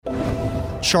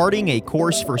Charting a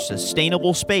course for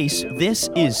sustainable space, this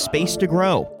is Space to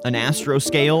Grow, an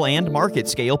Astroscale and Market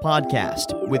Scale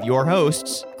podcast with your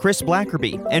hosts, Chris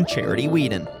Blackerby and Charity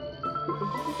Whedon.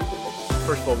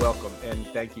 First of all, welcome and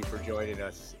thank you for joining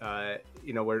us.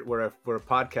 We're a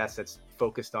podcast that's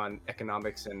focused on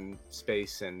economics and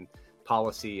space and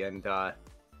policy, and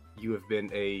you have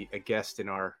been a guest in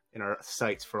our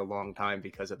sites for a long time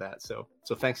because of that. So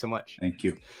thanks so much. Thank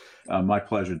you. My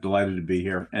pleasure. Delighted to be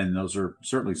here. And those are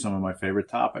certainly some of my favorite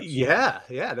topics. Yeah.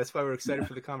 That's why we're excited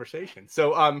for the conversation.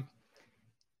 So,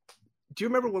 do you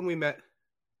remember when we met?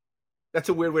 That's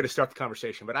a weird way to start the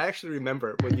conversation, but I actually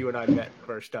remember when you and I met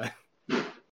first time.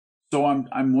 So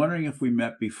I'm wondering if we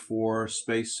met before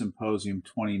Space Symposium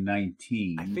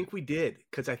 2019. I think we did,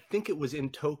 because I think it was in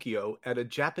Tokyo at a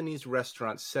Japanese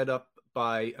restaurant set up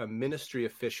by a ministry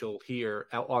official here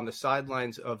out on the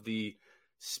sidelines of the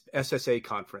SSA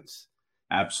conference.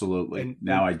 Absolutely.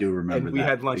 I do remember and we that.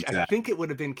 had lunch. Exactly. I think it would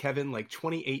have been, Kevin, like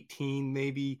 2018,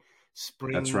 maybe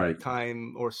spring That's right.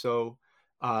 time or so.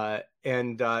 When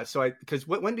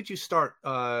did you start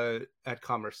at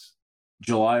Commerce?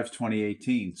 July of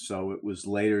 2018. So it was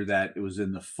later that it was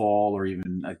in the fall, or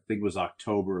even I think it was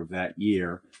October of that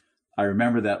year. I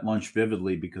remember that lunch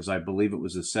vividly because I believe it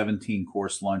was a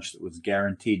 17-course lunch that was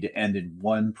guaranteed to end in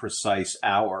one precise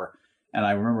hour. And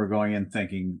I remember going in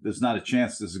thinking, there's not a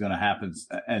chance this is going to happen.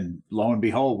 And lo and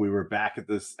behold, we were back at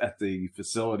the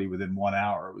facility within 1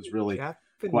 hour. It was really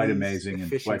quite amazing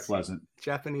and quite pleasant.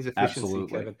 Japanese efficiency,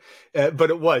 Absolutely. Kevin. But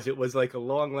it was like a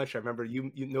long lunch. I remember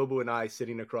you Nobu and I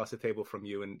sitting across the table from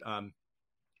you. And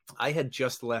I had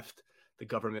just left the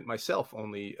government myself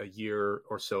only a year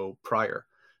or so prior.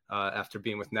 After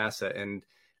being with NASA. And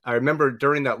I remember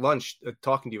during that lunch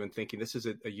talking to you and thinking, this is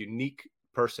a unique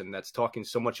person that's talking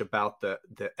so much about the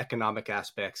economic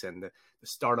aspects and the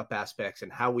startup aspects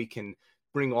and how we can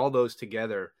bring all those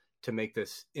together to make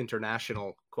this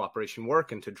international cooperation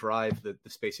work and to drive the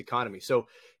space economy. So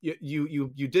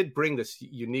you did bring this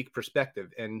unique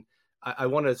perspective. And I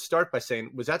want to start by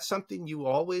saying, was that something you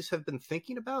always have been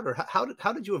thinking about, or how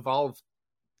did you evolve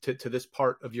to this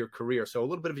part of your career? So a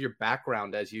little bit of your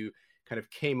background as you kind of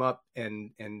came up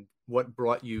and what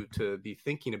brought you to be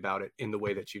thinking about it in the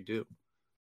way that you do.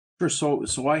 Sure.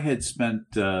 So I had spent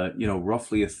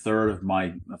roughly a third of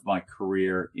my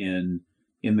career in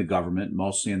the government,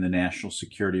 mostly in the national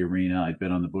security arena. I'd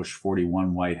been on the Bush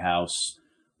 41 White House.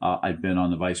 I'd been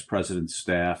on the vice president's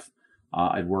staff.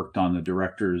 I'd worked on the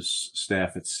director's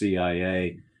staff at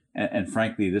CIA. And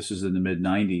frankly, this is in the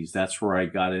mid-90s. That's where I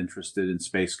got interested in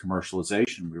space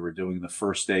commercialization. We were doing the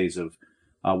first days of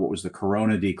what was the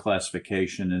Corona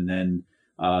declassification. And then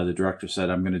the director said,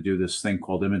 I'm going to do this thing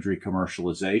called imagery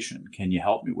commercialization. Can you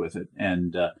help me with it?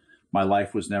 And my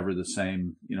life was never the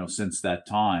same, since that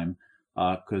time,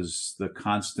 because the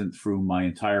constant through my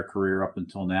entire career up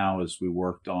until now is we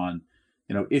worked on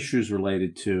issues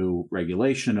related to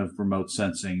regulation of remote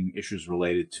sensing, issues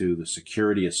related to the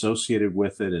security associated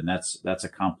with it. And that's a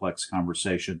complex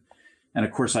conversation. And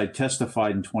of course, I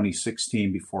testified in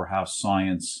 2016 before House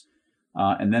Science.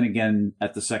 And then again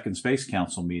at the Second Space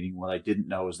Council meeting. What I didn't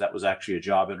know is that was actually a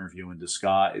job interview in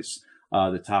disguise.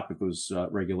 The topic was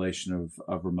regulation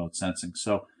of remote sensing.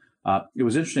 So it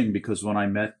was interesting because when I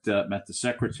met the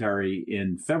secretary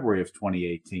in February of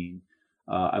 2018,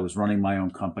 I was running my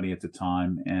own company at the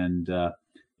time. And,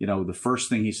 the first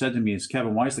thing he said to me is,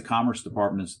 Kevin, why is the Commerce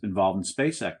Department involved in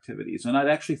space activities? And I'd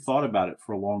actually thought about it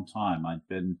for a long time. I'd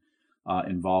been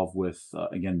involved with,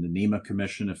 again, the NEMA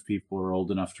Commission, if people are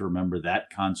old enough to remember that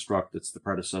construct. It's the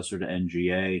predecessor to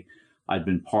NGA. I'd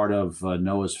been part of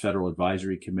NOAA's Federal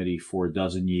Advisory Committee for a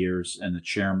dozen years and the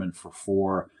chairman for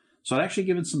 4. So I'd actually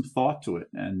given some thought to it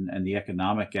and the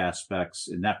economic aspects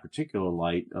in that particular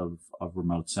light of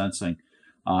remote sensing.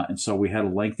 And so we had a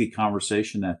lengthy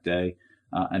conversation that day,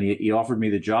 and he offered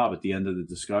me the job at the end of the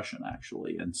discussion,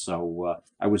 actually. And so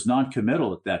I was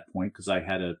non-committal at that point because I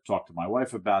had to talk to my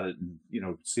wife about it and,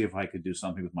 see if I could do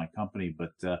something with my company.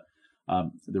 But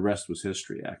the rest was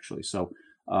history, actually. So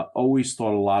always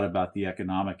thought a lot about the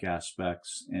economic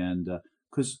aspects, and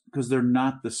because they're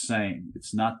not the same.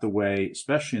 It's not the way,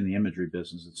 especially in the imagery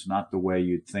business, it's not the way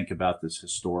you'd think about this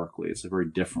historically. It's a very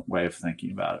different way of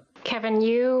thinking about it. Kevin,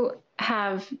 you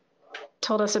have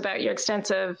told us about your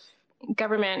extensive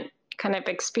government kind of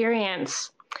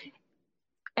experience.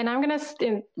 And I'm going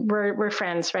to, we're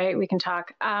friends, right? We can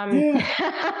talk.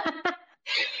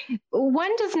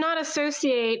 One does not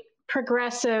associate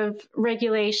progressive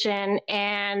regulation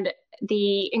and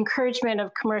the encouragement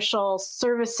of commercial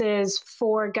services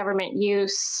for government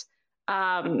use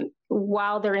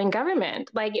while they're in government.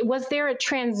 Like, was there a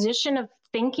transition of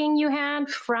thinking you had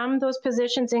from those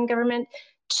positions in government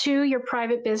to your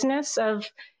private business of,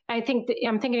 I'm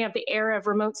thinking of the era of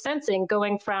remote sensing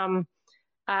going from,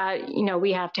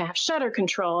 we have to have shutter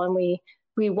control and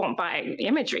we won't buy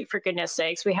imagery, for goodness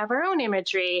sakes. We have our own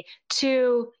imagery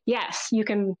to, yes, you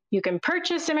can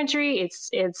purchase imagery.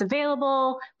 It's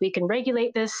available. We can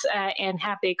regulate this and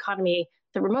have the economy,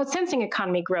 the remote sensing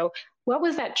economy grow. What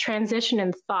was that transition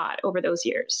in thought over those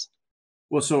years?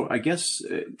 Well, so I guess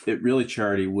it really,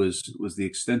 Charity, was the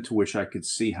extent to which I could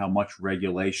see how much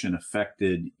regulation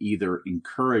affected either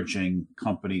encouraging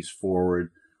companies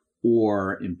forward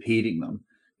or impeding them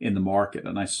in the market.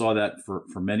 And I saw that for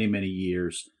many, many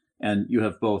years. And you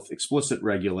have both explicit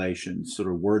regulation, sort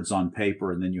of words on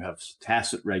paper, and then you have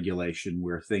tacit regulation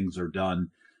where things are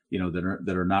done,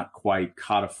 that are not quite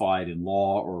codified in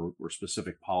law or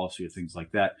specific policy or things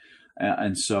like that.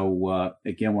 And so,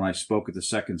 again, when I spoke at the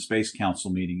Second Space Council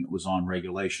meeting, it was on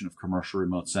regulation of commercial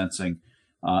remote sensing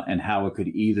and how it could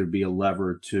either be a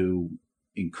lever to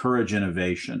encourage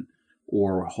innovation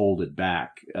or hold it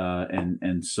back.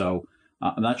 And so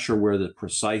I'm not sure where the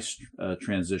precise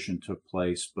transition took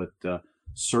place, but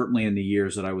certainly in the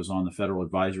years that I was on the Federal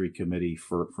Advisory Committee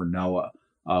for NOAA,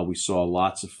 we saw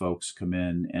lots of folks come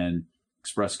in and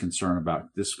express concern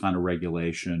about this kind of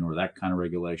regulation or that kind of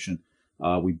regulation.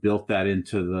 We built that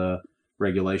into the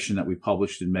regulation that we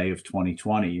published in May of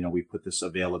 2020. We put this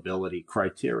availability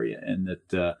criteria in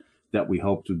that we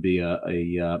hoped would be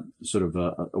a sort of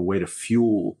a way to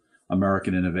fuel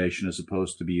American innovation as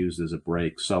opposed to be used as a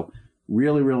brake. So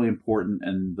really, really important.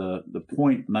 And the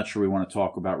point, I'm not sure we want to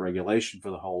talk about regulation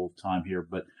for the whole time here,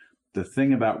 but the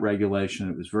thing about regulation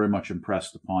that was very much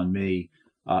impressed upon me,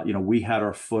 we had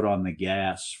our foot on the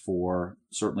gas for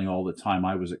certainly all the time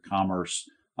I was at Commerce,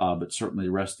 but certainly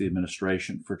the rest of the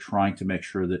administration for trying to make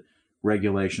sure that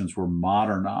regulations were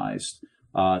modernized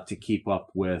to keep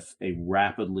up with a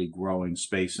rapidly growing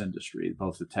space industry,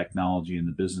 both the technology and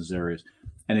the business areas.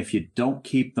 And if you don't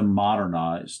keep them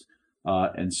modernized,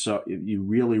 and so you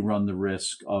really run the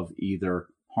risk of either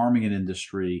harming an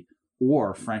industry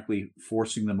or, frankly,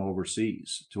 forcing them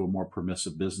overseas to a more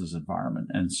permissive business environment.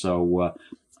 And so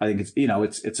I think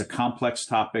it's a complex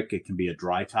topic. It can be a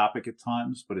dry topic at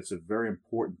times, but it's a very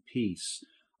important piece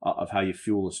of how you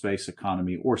fuel the space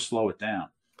economy or slow it down.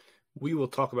 We will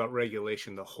talk about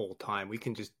regulation the whole time. We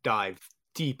can just dive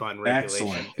deep on regulation.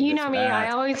 Excellent. You know me,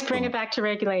 I always bring it back to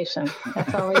regulation.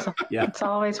 That's always, It's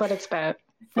always what it's about.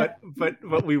 But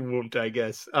we won't, I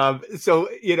guess. So,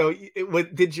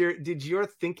 did your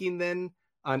thinking then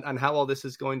on how all this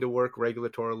is going to work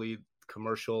regulatorily,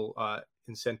 commercial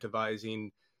incentivizing,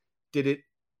 did it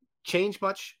change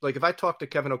much? Like if I talked to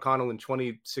Kevin O'Connell in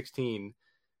 2017,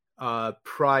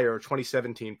 prior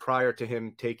to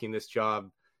him taking this job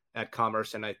at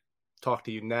Commerce, and I talk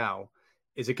to you now,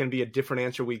 is it going to be a different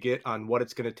answer we get on what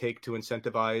it's going to take to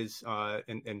incentivize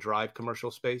and drive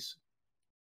commercial space?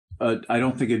 I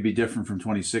don't think it'd be different from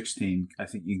 2016. I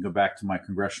think you can go back to my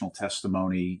congressional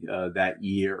testimony that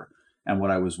year. And what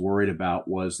I was worried about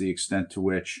was the extent to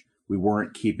which we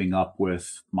weren't keeping up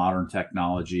with modern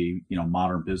technology,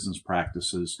 modern business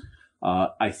practices.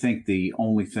 I think the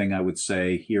only thing I would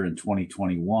say here in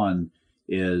 2021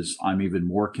 is I'm even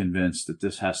more convinced that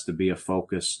this has to be a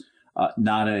focus,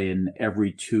 not an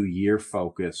every 2-year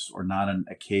focus or not an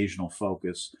occasional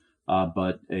focus,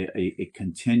 but a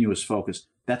continuous focus.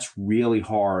 That's really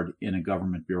hard in a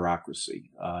government bureaucracy.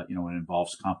 It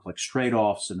involves complex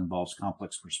trade-offs, it involves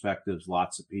complex perspectives,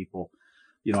 lots of people.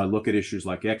 I look at issues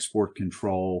like export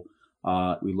control.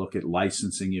 We look at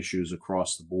licensing issues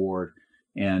across the board,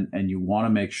 and you want to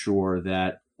make sure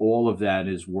that all of that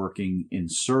is working in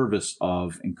service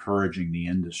of encouraging the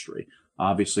industry.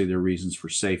 Obviously, there are reasons for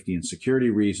safety and security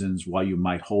reasons why you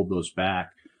might hold those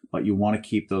back, but you want to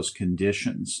keep those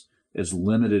conditions as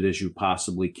limited as you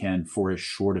possibly can for as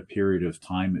short a period of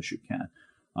time as you can.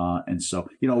 And so,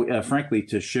 frankly,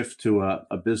 to shift to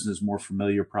a business more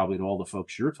familiar probably to all the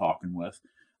folks you're talking with,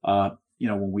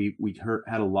 when we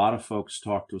had a lot of folks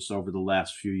talk to us over the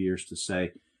last few years to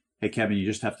say, hey, Kevin, you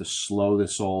just have to slow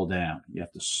this all down. You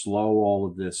have to slow all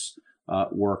of this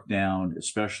work down,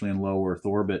 especially in low Earth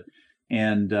orbit.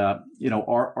 And,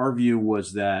 our view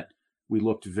was that we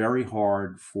looked very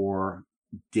hard for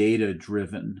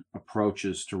data-driven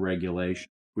approaches to regulation.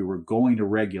 We were going to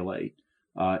regulate,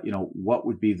 what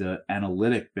would be the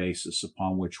analytic basis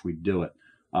upon which we do it.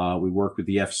 We worked with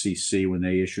the FCC when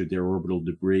they issued their orbital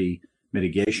debris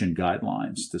mitigation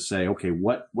guidelines to say, okay,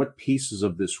 what pieces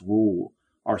of this rule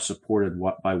are supported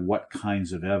by what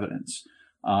kinds of evidence?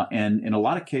 And in a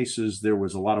lot of cases, there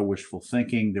was a lot of wishful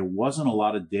thinking. There wasn't a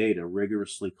lot of data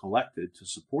rigorously collected to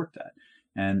support that.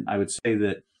 And I would say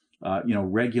that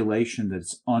regulation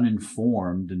that's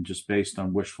uninformed and just based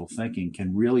on wishful thinking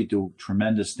can really do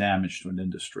tremendous damage to an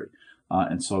industry.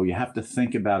 And so you have to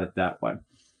think about it that way.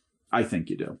 I think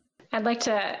you do. I'd like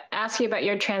to ask you about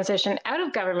your transition out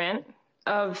of government,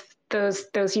 of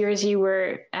those years you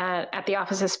were at the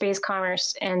Office of Space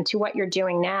Commerce, and to what you're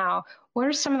doing now. What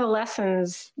are some of the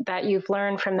lessons that you've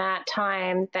learned from that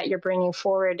time that you're bringing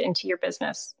forward into your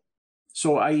business?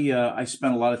 So I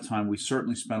spent a lot of time, we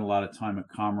certainly spent a lot of time at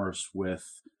Commerce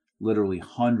with literally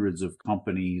hundreds of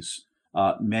companies,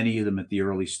 many of them at the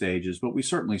early stages, but we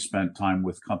certainly spent time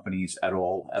with companies at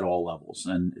all levels.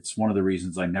 And it's one of the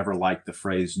reasons I never liked the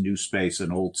phrase new space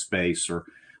and old space or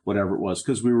whatever it was,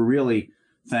 because we were really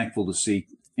thankful to see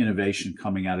innovation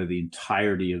coming out of the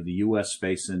entirety of the U.S.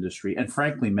 space industry and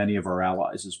frankly, many of our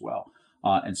allies as well.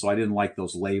 And so I didn't like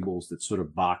those labels that sort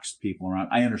of boxed people around.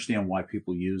 I understand why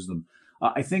people use them.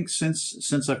 I think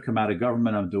since I've come out of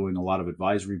government, I'm doing a lot of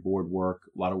advisory board work,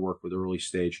 a lot of work with early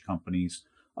stage companies,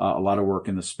 a lot of work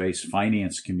in the space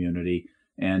finance community.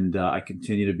 And I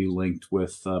continue to be linked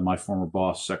with my former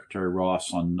boss, Secretary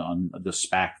Ross, on the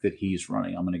SPAC that he's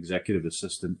running. I'm an executive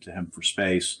assistant to him for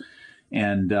space.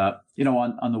 And,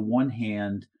 on the one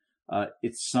hand,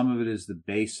 it's some of it is the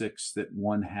basics that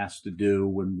one has to do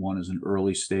when one is an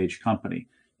early stage company.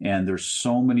 And there's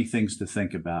so many things to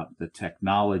think about: the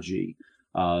technology,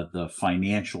 the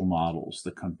financial models,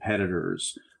 the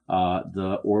competitors,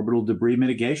 the orbital debris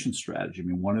mitigation strategy. I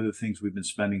mean, one of the things we've been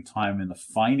spending time in the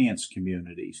finance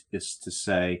community is to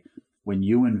say, when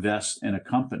you invest in a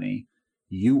company,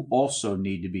 you also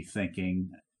need to be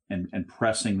thinking and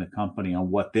pressing the company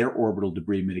on what their orbital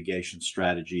debris mitigation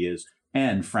strategy is,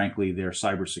 and frankly, their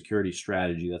cybersecurity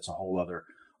strategy. That's a whole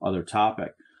other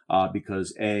topic.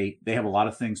 Because they have a lot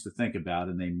of things to think about,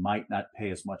 and they might not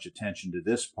pay as much attention to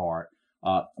this part,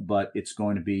 but it's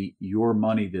going to be your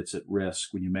money that's at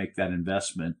risk when you make that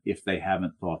investment if they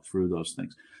haven't thought through those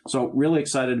things. So really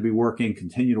excited to be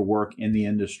continue to work in the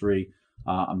industry.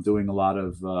 I'm doing a lot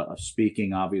of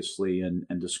speaking, obviously, and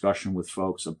discussion with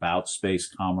folks about space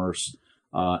commerce.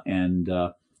 You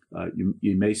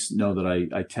may know that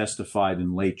I testified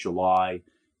in late July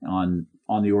on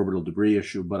the orbital debris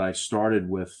issue, but I started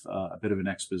with a bit of an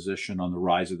exposition on the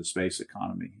rise of the space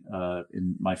economy.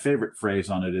 And my favorite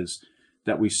phrase on it is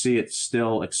that we see it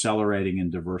still accelerating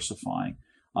and diversifying,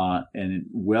 and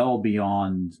well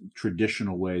beyond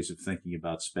traditional ways of thinking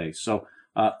about space. So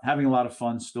having a lot of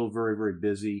fun, still very, very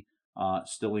busy,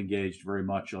 still engaged very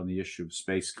much on the issue of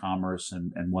space commerce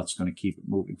and what's going to keep it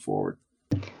moving forward.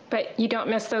 But you don't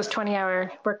miss those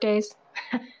 20-hour workdays?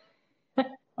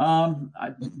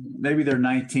 Maybe they're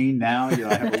 19 now.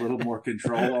 I have a little more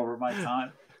control over my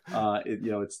time.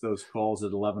 It's those calls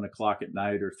at 11 o'clock at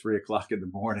night or 3 o'clock in the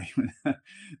morning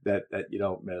that you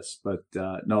don't miss. But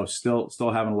no, still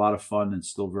having a lot of fun and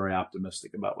still very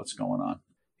optimistic about what's going on.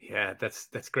 Yeah,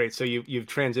 that's great. So you've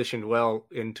transitioned well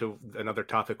into another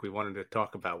topic we wanted to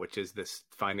talk about, which is this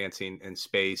financing and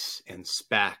space and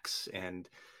SPACs and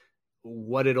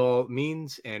what it all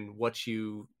means and what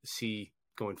you see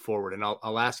going forward. And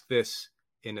I'll ask this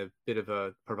in a bit of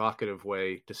a provocative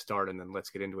way to start, and then let's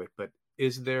get into it. But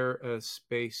is there a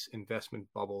space investment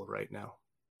bubble right now?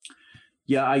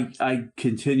 Yeah, I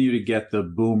continue to get the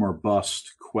boom or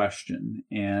bust question.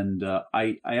 And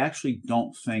I actually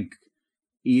don't think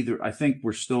either. I think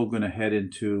we're still going to head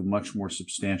into much more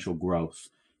substantial growth.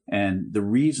 And the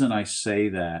reason I say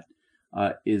that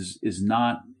is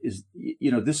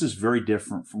this is very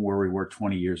different from where we were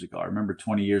 20 years ago. I remember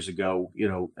 20 years ago,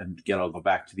 and again, I'll go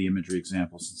back to the imagery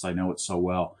example since I know it so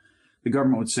well. The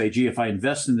government would say, gee, if I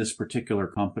invest in this particular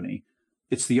company,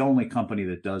 it's the only company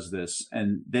that does this,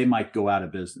 and they might go out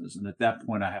of business. And at that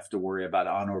point, I have to worry about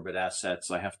on-orbit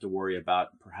assets. I have to worry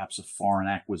about perhaps a foreign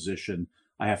acquisition.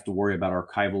 I have to worry about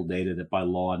archival data that by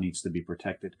law needs to be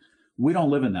protected. We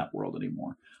don't live in that world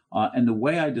anymore. And the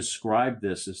way I describe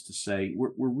this is to say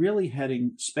we're really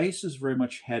space is very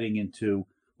much heading into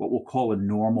what we'll call a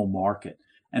normal market.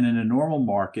 And in a normal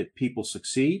market, people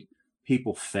succeed,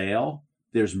 people fail,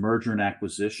 there's merger and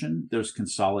acquisition, there's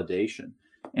consolidation.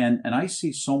 And I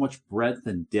see so much breadth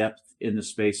and depth in the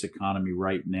space economy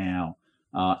right now,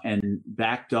 and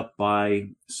backed up by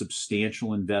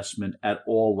substantial investment at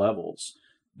all levels,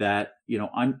 that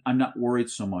I'm not worried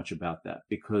so much about that,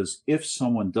 because if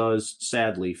someone does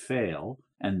sadly fail,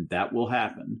 and that will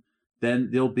happen, then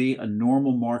there'll be a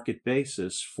normal market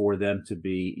basis for them to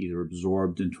be either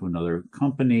absorbed into another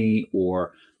company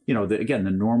or,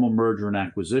 the normal merger and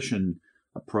acquisition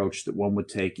approach that one would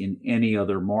take in any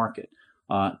other market.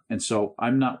 And so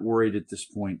I'm not worried at this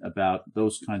point about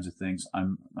those kinds of things.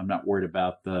 I'm not worried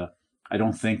about the I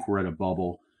don't think we're at a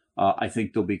bubble. I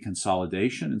think there'll be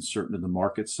consolidation in certain of the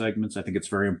market segments. I think it's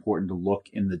very important to look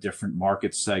in the different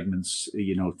market segments,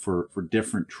 for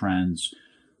different trends.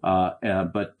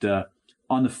 But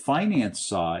on the finance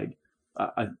side,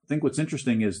 I think what's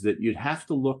interesting is that you'd have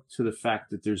to look to the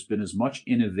fact that there's been as much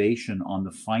innovation on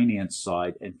the finance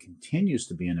side and continues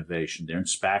to be innovation there. And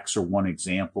SPACs are one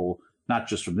example, not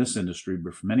just from this industry,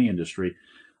 but from any industry.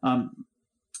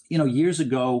 Years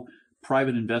ago,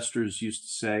 private investors used to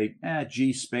say,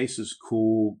 gee, space is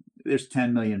cool. There's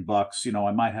 $10 million.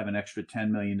 I might have an extra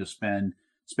 $10 million to spend.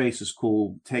 Space is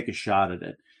cool. Take a shot at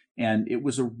it. And it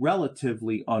was a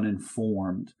relatively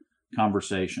uninformed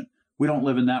conversation. We don't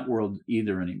live in that world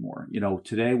either anymore.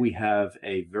 Today we have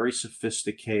a very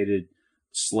sophisticated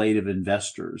slate of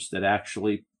investors that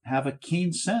actually have a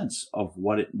keen sense of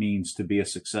what it means to be a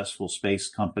successful space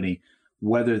company,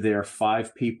 whether they're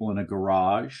 5 people in a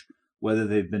garage, whether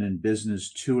they've been in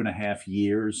business 2.5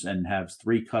 years and have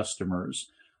 3 customers,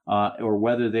 or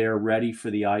whether they're ready for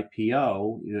the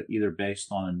IPO, either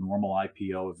based on a normal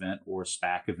IPO event or a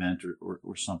SPAC event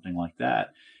or something like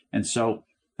that. And so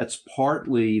that's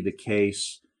partly the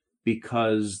case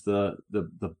because the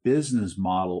business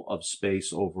model of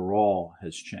space overall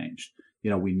has changed.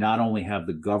 We not only have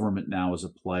the government now as a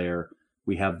player,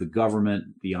 we have the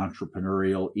government, the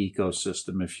entrepreneurial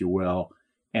ecosystem, if you will,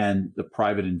 and the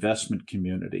private investment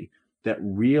community that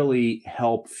really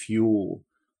help fuel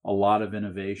a lot of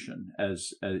innovation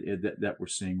that we're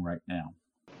seeing right now.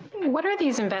 What are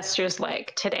these investors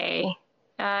like today?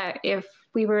 If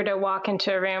we were to walk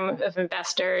into a room of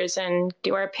investors and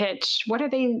do our pitch, what are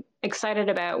they excited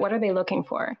about? What are they looking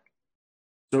for?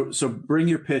 So bring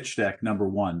your pitch deck, number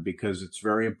one, because it's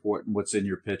very important what's in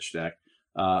your pitch deck.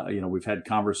 We've had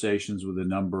conversations with a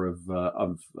number of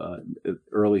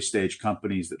early stage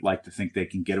companies that like to think they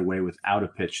can get away without a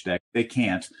pitch deck. They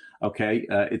can't. Okay,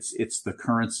 it's the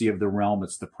currency of the realm.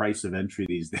 It's the price of entry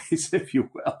these days, if you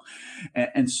will.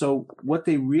 And so what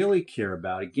they really care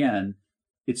about, again,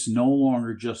 it's no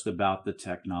longer just about the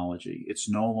technology. It's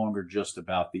no longer just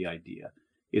about the idea.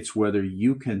 It's whether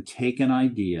you can take an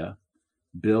idea,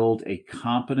 build a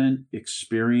competent,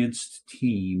 experienced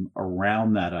team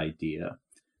around that idea,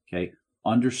 okay,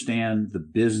 understand the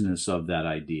business of that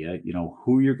idea,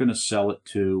 who you're going to sell it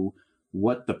to,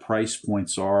 what the price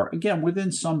points are, again,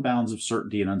 within some bounds of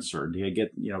certainty and uncertainty. I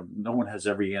get, no one has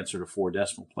every answer to 4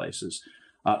 decimal places,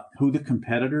 who the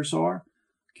competitors are,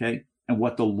 okay, and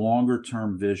what the longer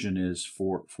term vision is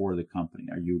for the company.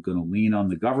 Are you going to lean on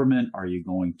the government? Are you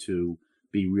going to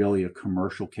be really a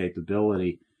commercial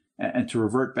capability? And to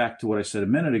revert back to what I said a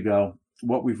minute ago,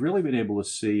 what we've really been able to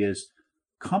see is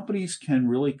companies can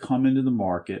really come into the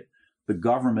market. The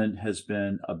government has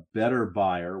been a better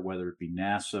buyer, whether it be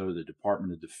NASA or the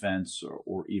Department of Defense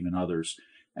or even others.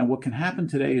 And what can happen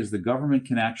today is the government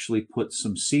can actually put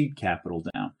some seed capital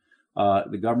down.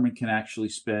 The government can actually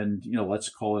spend, let's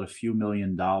call it a few $1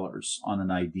 million on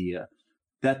an idea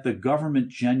that the government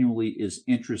genuinely is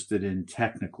interested in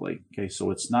technically. Okay,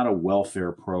 so it's not a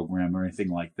welfare program or anything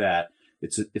like that.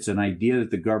 It's an idea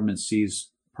that the government sees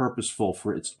purposeful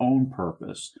for its own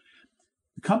purpose.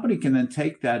 The company can then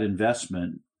take that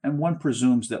investment, and one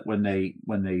presumes that when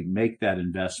they make that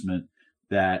investment,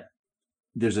 that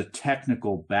there's a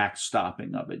technical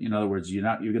backstopping of it. In other words, you're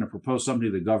going to propose something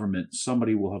to the government.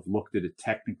 Somebody will have looked at it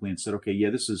technically and said, okay,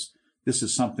 yeah, this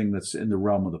is something that's in the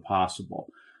realm of the possible.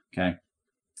 Okay.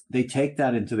 They take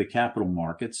that into the capital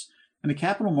markets, and the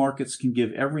capital markets can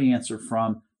give every answer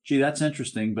from, gee, that's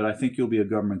interesting, but I think you'll be a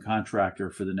government contractor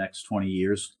for the next 20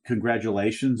 years.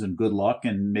 Congratulations and good luck,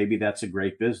 and maybe that's a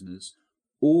great business.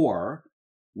 Or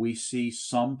we see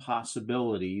some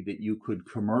possibility that you could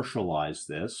commercialize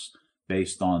this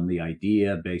based on the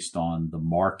idea, based on the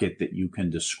market that you can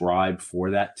describe for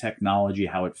that technology,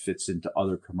 how it fits into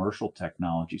other commercial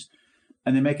technologies.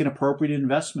 And they make an appropriate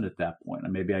investment at that point.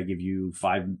 And maybe I give you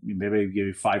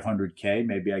 $500K,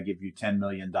 maybe I give you $10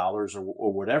 million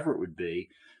or whatever it would be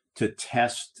to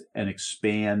test and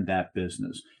expand that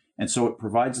business. And so it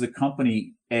provides the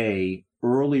company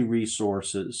early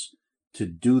resources to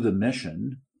do the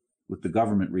mission with the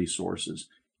government resources,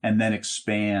 and then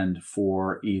expand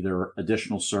for either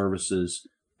additional services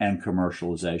and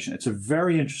commercialization. It's a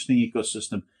very interesting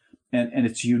ecosystem. And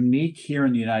it's unique here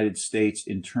in the United States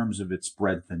in terms of its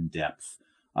breadth and depth.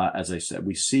 As I said,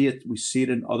 we see it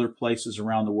in other places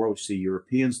around the world. We see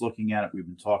Europeans looking at it. We've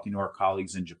been talking to our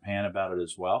colleagues in Japan about it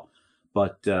as well.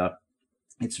 But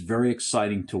it's very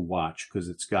exciting to watch because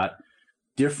it's got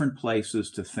different places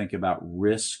to think about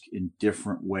risk in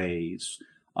different ways.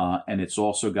 And it's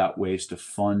also got ways to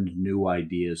fund new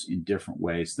ideas in different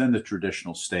ways than the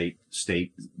traditional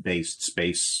state-based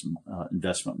space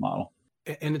investment model.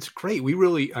 And it's great. We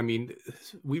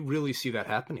really see that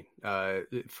happening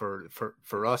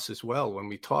for us as well. When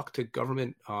we talk to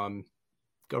government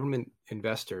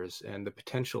investors and the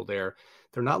potential there,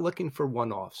 they're not looking for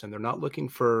one-offs, and they're not looking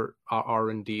for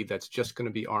R&D that's just going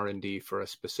to be R&D for a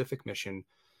specific mission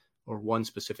or one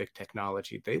specific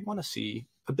technology. They want to see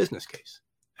a business case.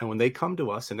 And when they come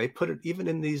to us, and they put it even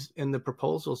in the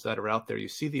proposals that are out there, you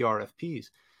see the RFPs,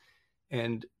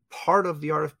 and part of the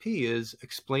RFP is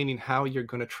explaining how you're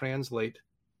going to translate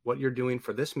what you're doing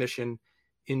for this mission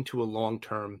into a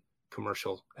long-term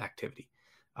commercial activity.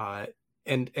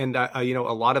 And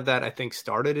a lot of that, I think,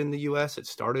 started in the U.S. It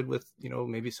started with,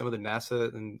 maybe some of the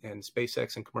NASA and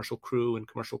SpaceX and commercial crew and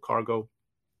commercial cargo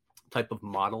type of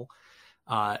model.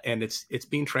 And it's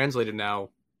being translated now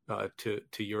to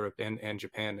Europe and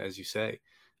Japan, as you say.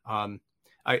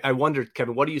 I wondered,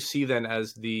 Kevin, what do you see then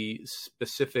as the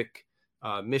specific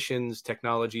missions,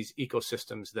 technologies,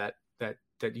 ecosystems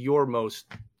that you're most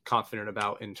confident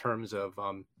about in terms of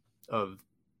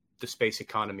the space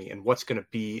economy, and what's going to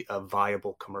be a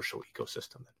viable commercial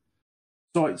ecosystem?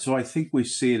 So I think we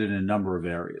see it in a number of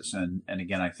areas, and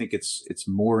again, I think it's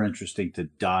more interesting to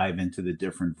dive into the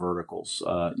different verticals.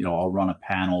 I'll run a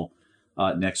panel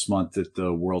next month at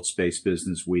the World Space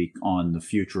Business Week on the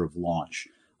future of launch.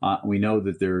 We know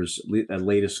that there's, at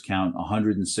latest count,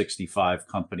 165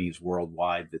 companies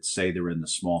worldwide that say they're in the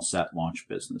small sat launch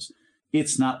business.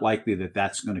 It's not likely that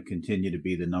that's going to continue to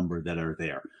be the number that are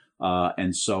there.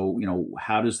 And so,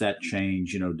 how does that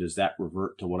change? Does that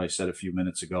revert to what I said a few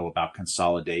minutes ago about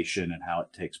consolidation and how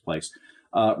it takes place?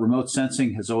 Remote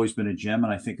sensing has always been a gem,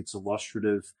 and I think it's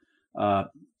illustrative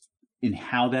in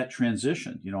how that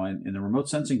transitioned. In the remote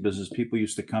sensing business, people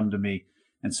used to come to me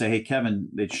and say, hey, Kevin,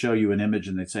 they'd show you an image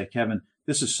and they'd say, Kevin,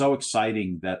 this is so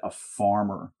exciting that a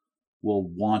farmer will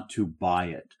want to buy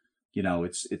it.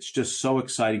 It's just so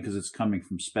exciting because it's coming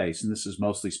from space. And this is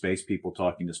mostly space people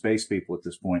talking to space people at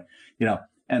this point,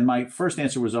 and my first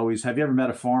answer was always, have you ever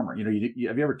met a farmer? Have you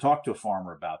ever talked to a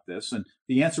farmer about this? And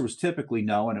the answer was typically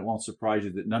no. And it won't surprise you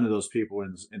that none of those people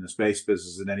in the space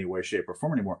business in any way, shape, or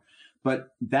form anymore.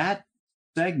 But that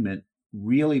segment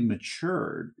really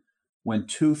matured when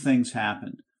two things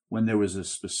happened. When there was a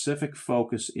specific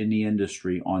focus in the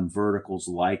industry on verticals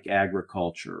like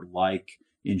agriculture, like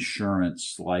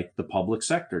insurance, like the public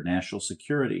sector, national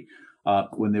security,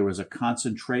 when there was a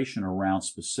concentration around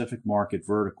specific market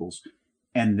verticals,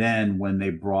 and then when they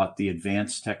brought the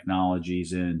advanced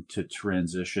technologies in to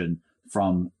transition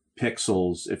from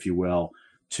pixels, if you will,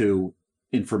 to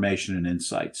information and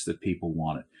insights that people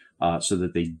wanted. So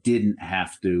that they didn't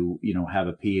have to, have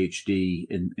a PhD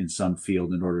in some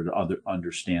field in order to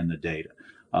understand the data.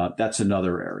 That's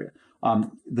another area.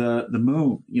 The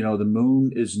moon, the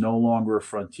moon is no longer a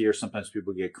frontier. Sometimes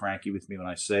people get cranky with me when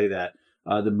I say that.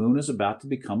 The moon is about to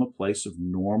become a place of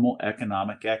normal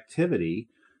economic activity.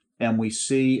 And we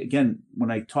see, again,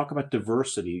 when I talk about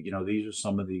diversity, these are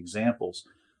some of the examples.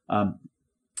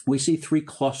 We see three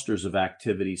clusters of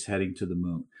activities heading to the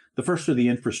moon. The first are the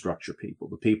infrastructure people,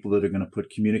 the people that are going to put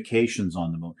communications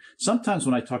on the moon. Sometimes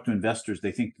when I talk to investors,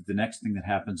 they think that the next thing that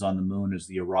happens on the moon is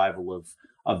the arrival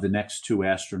of the next two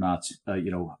astronauts,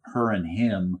 her and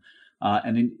him.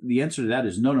 And the answer to that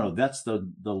is no, that's the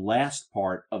last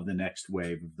part of the next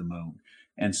wave of the moon.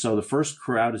 And so the first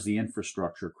crowd is the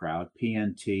infrastructure crowd,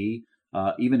 PNT,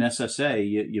 even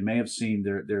SSA. You may have seen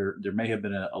there may have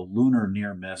been a lunar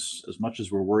near miss. As much as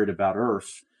we're worried about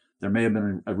Earth, there may have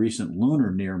been a recent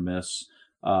lunar near miss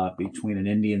between an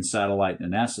Indian satellite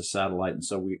and a NASA satellite. And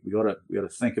so we ought to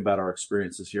think about our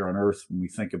experiences here on Earth when we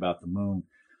think about the moon.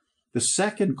 The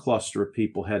second cluster of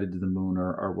people headed to the moon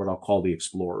are what I'll call the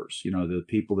explorers, the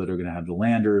people that are going to have the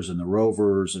landers and the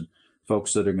rovers and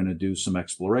folks that are going to do some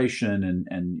exploration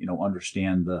and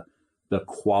understand the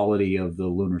quality of the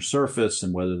lunar surface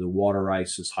and whether the water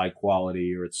ice is high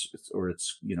quality or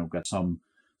it's got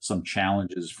some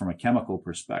challenges from a chemical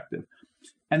perspective.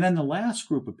 And then the last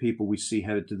group of people we see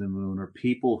headed to the moon are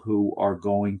people who are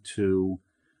going to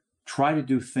try to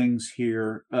do things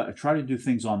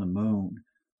on the moon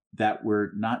that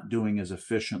we're not doing as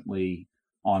efficiently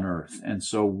on Earth. And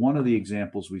so one of the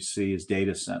examples we see is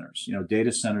data centers.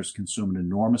 Data centers consume an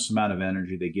enormous amount of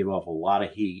energy. They give off a lot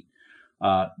of heat.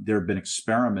 There have been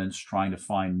experiments trying to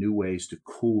find new ways to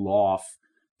cool off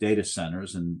data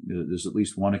centers. And there's at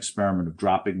least one experiment of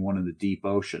dropping one in the deep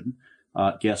ocean.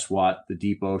 Guess what? The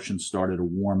deep ocean started to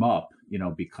warm up,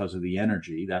 because of the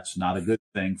energy. That's not a good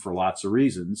thing for lots of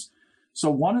reasons. So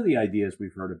one of the ideas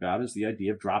we've heard about is the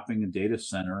idea of dropping a data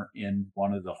center in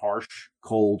one of the harsh,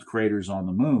 cold craters on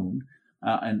the moon,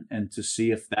 and to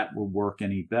see if that will work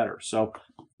any better. So,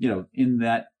 in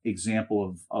that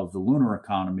example of the lunar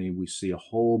economy, we see a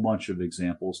whole bunch of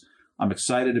examples. I'm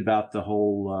excited about the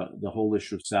whole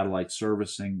issue of satellite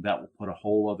servicing. That will put a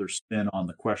whole other spin on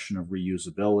the question of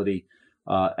reusability,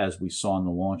 as we saw in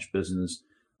the launch business.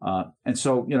 And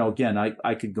so, again,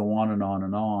 I could go on and on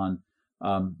and on.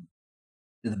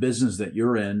 In the business that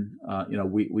you're in,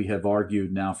 we have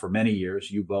argued now for many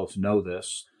years, you both know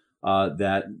this,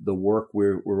 that the work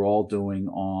we're all doing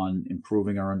on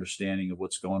improving our understanding of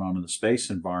what's going on in the space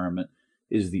environment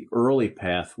is the early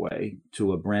pathway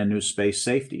to a brand new space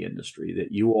safety industry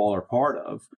that you all are part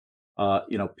of.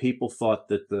 People thought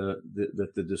that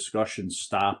the discussion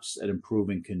stops at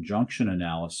improving conjunction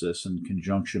analysis and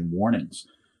conjunction warnings.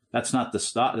 That's not the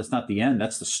start. That's not the end.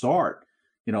 That's the start.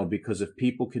 Because if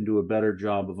people can do a better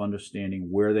job of understanding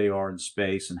where they are in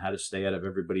space and how to stay out of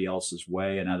everybody else's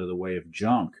way and out of the way of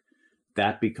junk,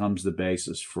 that becomes the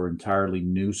basis for entirely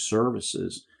new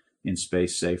services in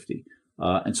space safety.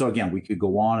 And so, again, we could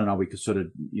go on and on. We could sort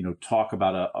of, talk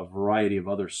about a variety of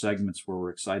other segments where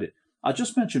we're excited. I'll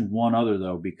just mention one other,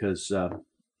 though, because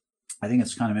I think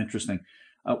it's kind of interesting.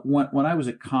 When I was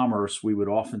at Commerce, we would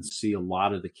often see a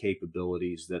lot of the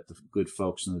capabilities that the good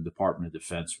folks in the Department of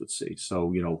Defense would see.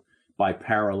 So, by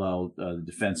parallel, the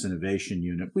Defense Innovation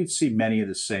Unit, we'd see many of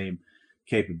the same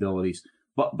capabilities.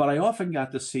 But I often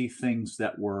got to see things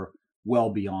that were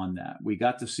well beyond that. We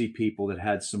got to see people that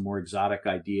had some more exotic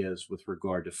ideas with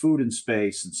regard to food in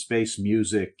space and space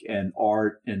music and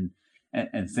art and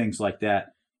things like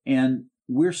that. And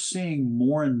we're seeing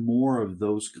more and more of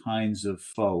those kinds of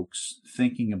folks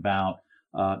thinking about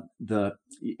a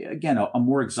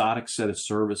more exotic set of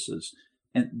services,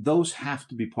 and those have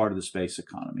to be part of the space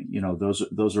economy.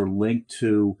 Those are linked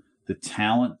to the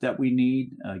talent that we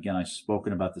need. Again, I've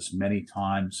spoken about this many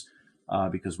times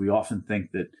because we often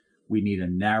think that we need a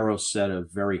narrow set of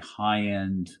very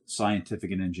high-end scientific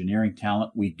and engineering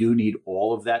talent. We do need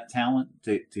all of that talent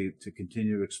to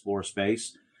continue to explore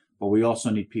space. But we also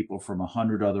need people from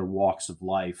 100 other walks of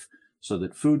life so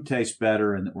that food tastes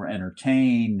better and that we're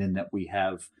entertained and that we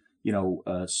have,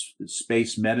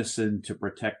 space medicine to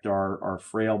protect our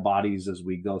frail bodies as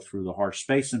we go through the harsh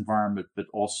space environment, but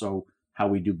also how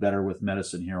we do better with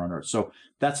medicine here on Earth. So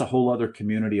that's a whole other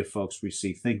community of folks we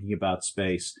see thinking about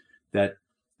space that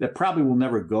probably will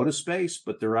never go to space,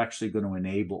 but they're actually going to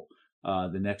enable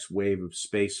the next wave of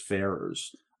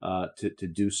spacefarers to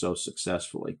do so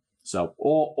successfully. So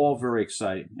all very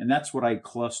exciting. And that's what I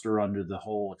cluster under the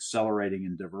whole accelerating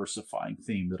and diversifying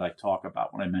theme that I talk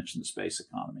about when I mention the space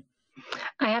economy.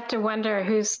 I have to wonder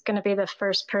who's going to be the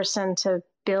first person to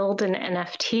build an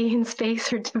NFT in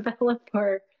space or develop,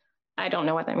 or I don't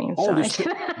know what that means. Oh,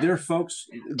 there are folks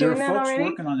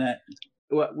working on that.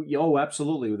 Oh,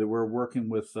 absolutely. We're working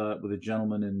with a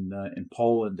gentleman in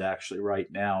Poland actually right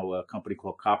now, a company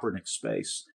called Copernic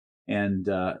Space, and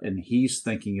he's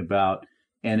thinking about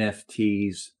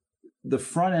NFTs, the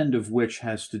front end of which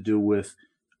has to do with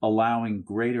allowing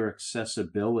greater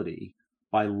accessibility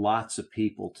by lots of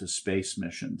people to space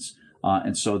missions.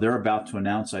 And so they're about to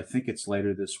announce, I think it's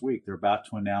later this week, they're about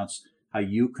to announce how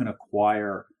you can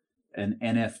acquire an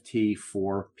NFT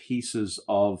for pieces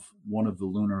of one of the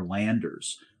lunar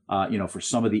landers, for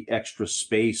some of the extra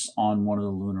space on one of the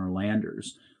lunar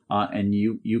landers. And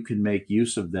you can make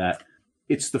use of that.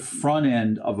 It's the front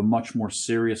end of a much more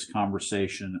serious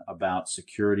conversation about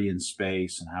security in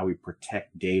space and how we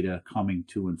protect data coming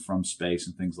to and from space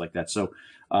and things like that. So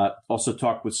also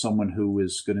talked with someone who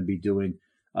is going to be doing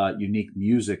unique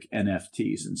music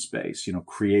NFTs in space,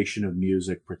 creation of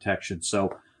music, protection.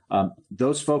 So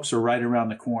those folks are right around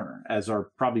the corner, as are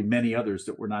probably many others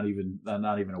that we're not even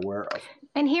aware of.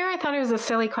 And here I thought it was a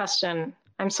silly question.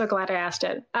 I'm so glad I asked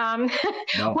it.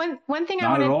 No, one thing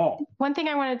not at all. One thing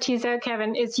I want to tease out,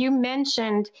 Kevin, is you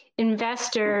mentioned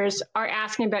investors are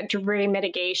asking about debris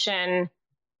mitigation,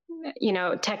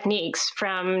 techniques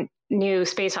from new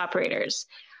space operators.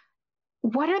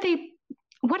 What is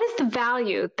the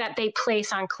value that they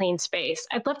place on clean space?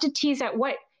 I'd love to tease out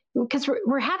because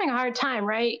we're having a hard time,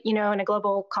 right? In a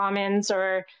global commons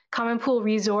or common pool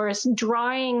resource,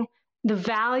 drawing the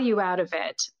value out of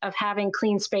it, of having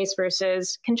clean space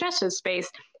versus congested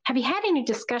space. Have you had any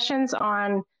discussions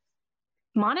on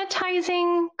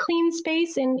monetizing clean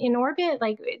space in orbit?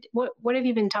 Like, what have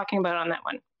you been talking about on that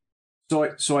one?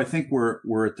 So I think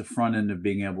we're at the front end of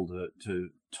being able to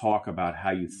talk about how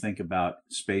you think about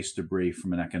space debris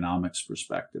from an economics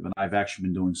perspective. And I've actually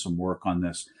been doing some work on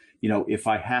this. If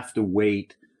I have to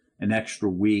wait an extra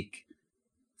week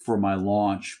for my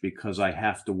launch because I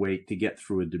have to wait to get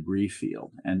through a debris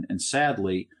field. And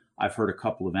sadly, I've heard a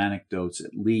couple of anecdotes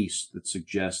at least that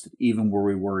suggest that even where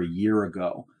we were a year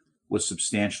ago was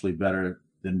substantially better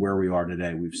than where we are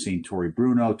today. We've seen Tory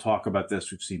Bruno talk about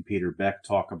this. We've seen Peter Beck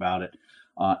talk about it.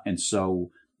 And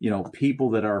so,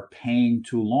 people that are paying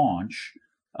to launch,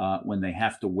 when they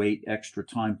have to wait extra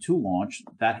time to launch,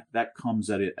 that comes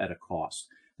at a cost.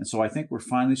 And so I think we're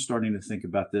finally starting to think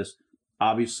about this.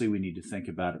 Obviously, we need to think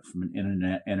about it from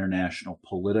an international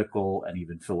political and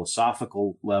even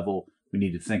philosophical level. We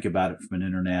need to think about it from an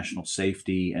international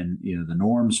safety and the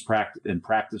norms and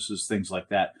practices, things like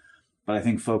that. But I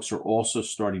think folks are also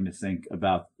starting to think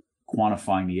about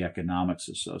quantifying the economics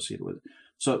associated with it.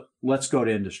 So let's go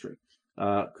to industry,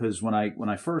 because when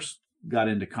I first got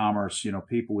into commerce,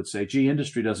 people would say, "Gee,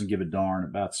 industry doesn't give a darn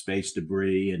about space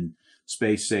debris and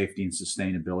space safety and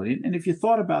sustainability." And if you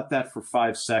thought about that for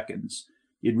 5 seconds,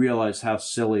 you'd realize how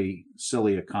silly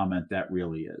a comment that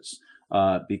really is.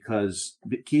 Because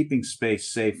keeping space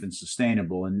safe and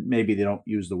sustainable, and maybe they don't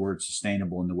use the word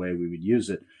sustainable in the way we would use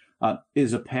it,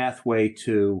 is a pathway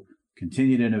to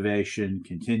continued innovation,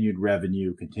 continued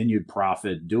revenue, continued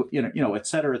profit, et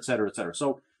cetera, et cetera, et cetera.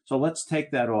 So let's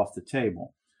take that off the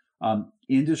table.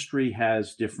 Industry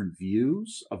has different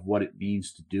views of what it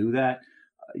means to do that.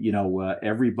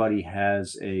 Everybody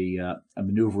has a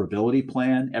maneuverability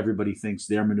plan. Everybody thinks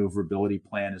their maneuverability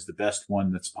plan is the best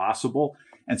one that's possible.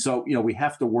 And so, we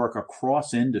have to work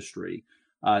across industry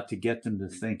to get them to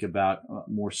think about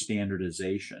more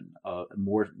standardization,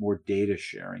 more data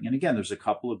sharing. And again, there's a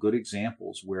couple of good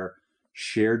examples where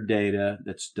shared data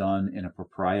that's done in a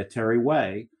proprietary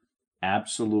way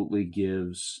absolutely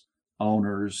gives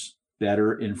owners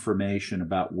better information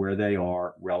about where they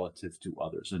are relative to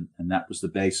others. And that was the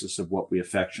basis of what we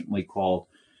affectionately called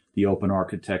the Open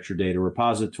Architecture Data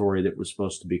Repository that was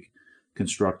supposed to be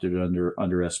constructed under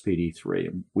SPD3.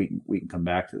 And we can come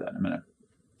back to that in a minute.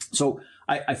 So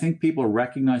I think people are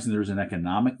recognizing there's an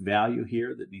economic value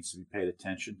here that needs to be paid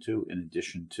attention to, in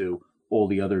addition to all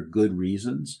the other good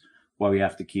reasons why we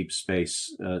have to keep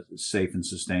space safe and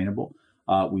sustainable.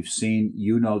 We've seen,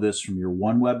 this from your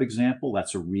OneWeb example.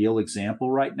 That's a real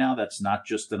example right now. That's not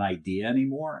just an idea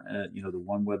anymore. The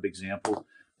OneWeb example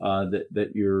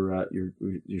that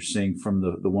you're seeing from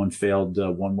the one failed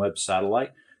OneWeb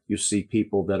satellite. You see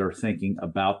people that are thinking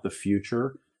about the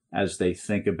future as they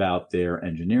think about their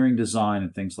engineering design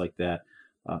and things like that.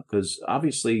 Because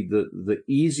obviously the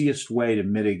easiest way to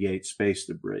mitigate space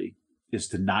debris is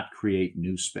to not create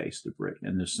new space debris.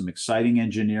 And there's some exciting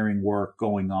engineering work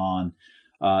going on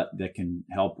that can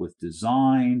help with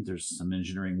design. There's some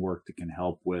engineering work that can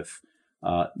help with,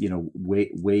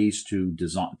 ways to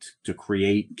design, to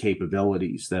create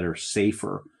capabilities that are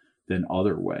safer than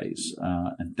other ways.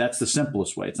 And that's the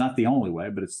simplest way. It's not the only way,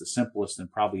 but it's the simplest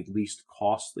and probably least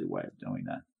costly way of doing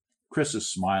that. Chris is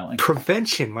smiling.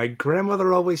 Prevention. My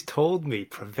grandmother always told me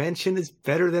prevention is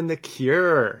better than the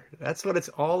cure. That's what it's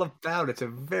all about. It's a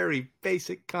very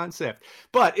basic concept,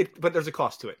 but there's a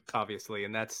cost to it, obviously.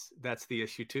 And that's the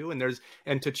issue too.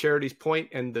 And to Charity's point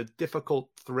and the difficult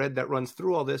thread that runs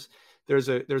through all this, there's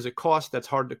a cost that's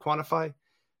hard to quantify.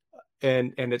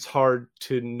 And it's hard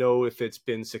to know if it's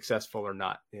been successful or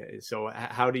not. So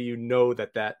how do you know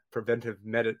that preventive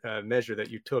measure that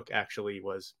you took actually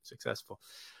was successful?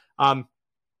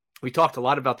 We talked a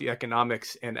lot about the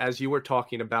economics, and as you were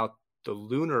talking about the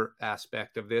lunar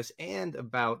aspect of this and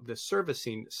about the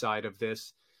servicing side of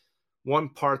this, one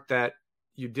part that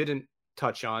you didn't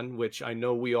touch on, which I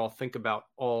know we all think about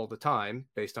all the time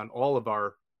based on all of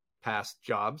our past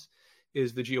jobs,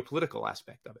 is the geopolitical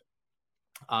aspect of it.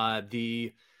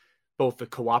 Both the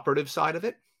cooperative side of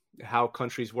it, how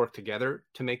countries work together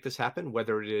to make this happen,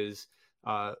 whether it is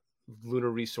lunar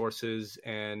resources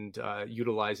and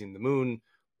utilizing the moon,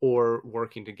 or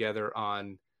working together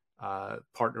on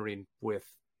partnering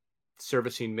with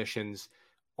servicing missions,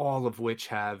 all of which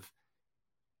have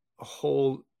a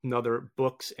whole nother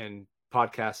books and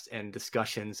podcasts and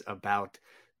discussions about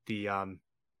the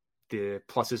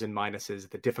pluses and minuses,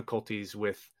 the difficulties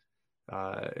with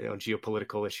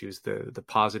geopolitical issues, the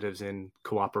positives in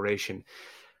cooperation.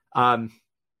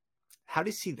 How do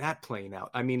you see that playing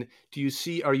out? I mean,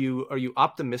 are you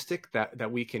optimistic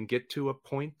that we can get to a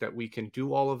point that we can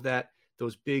do all of that,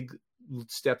 those big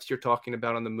steps you're talking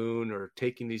about on the moon, or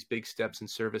taking these big steps in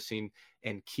servicing,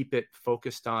 and keep it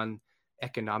focused on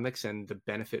economics and the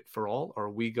benefit for all? Or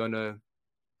are we going to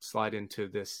slide into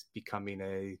this becoming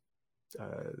a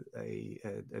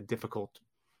difficult,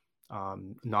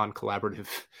 non-collaborative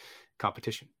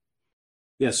competition?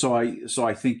 Yeah, so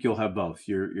I think you'll have both.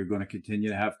 You're going to continue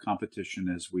to have competition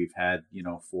as we've had,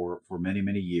 for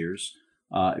many years.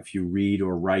 If you read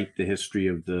or write the history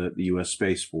of the U.S.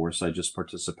 Space Force, I just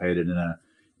participated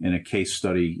in a case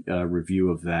study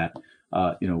review of that.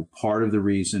 Part of the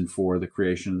reason for the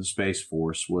creation of the Space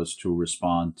Force was to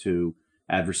respond to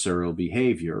adversarial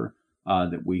behavior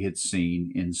that we had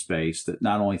seen in space that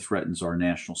not only threatens our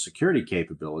national security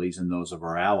capabilities and those of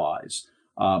our allies,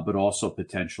 but also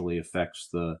potentially affects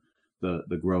the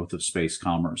growth of space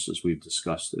commerce as we've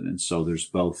discussed it. And so there's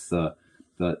both the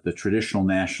traditional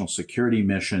national security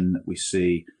mission that we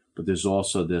see, but there's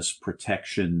also this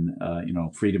protection,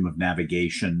 freedom of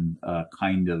navigation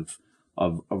kind of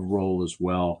role as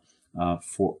well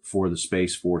for the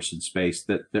Space Force in space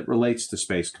that relates to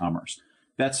space commerce.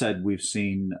 That said, we've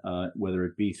seen, whether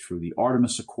it be through the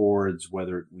Artemis Accords,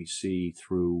 whether we see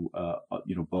through,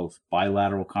 both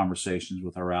bilateral conversations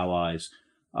with our allies,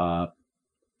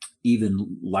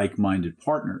 even like-minded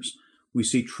partners, we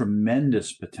see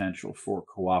tremendous potential for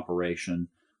cooperation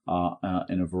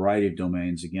in a variety of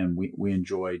domains. Again, we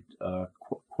enjoyed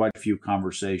quite a few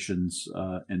conversations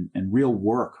and real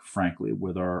work, frankly,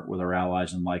 with our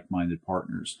allies and like-minded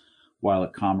partners while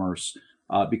at Commerce.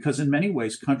 Because in many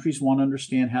ways, countries want to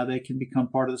understand how they can become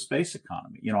part of the space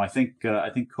economy. I think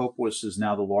COPUOS is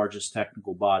now the largest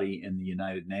technical body in the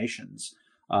United Nations.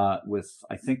 I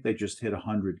think they just hit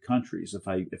 100 countries,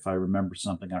 if I remember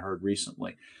something I heard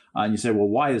recently. And you say, well,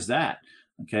 why is that?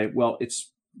 Okay, well,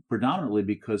 it's predominantly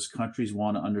because countries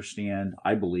want to understand,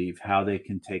 I believe, how they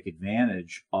can take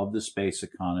advantage of the space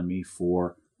economy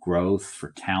for growth,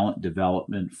 for talent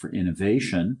development, for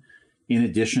innovation, in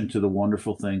addition to the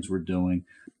wonderful things we're doing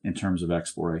in terms of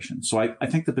exploration. So I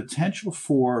think the potential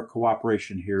for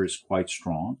cooperation here is quite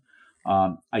strong.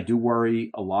 I do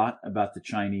worry a lot about the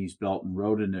Chinese Belt and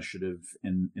Road Initiative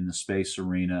in the space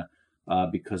arena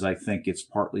because I think it's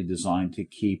partly designed to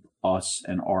keep us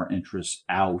and our interests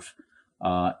out,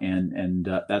 and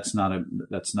that's not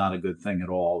a good thing at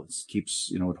all. It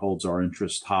keeps it holds our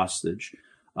interests hostage.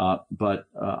 But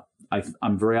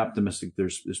I'm very optimistic.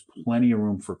 There's plenty of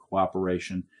room for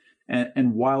cooperation,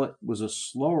 and while it was a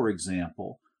slower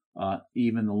example,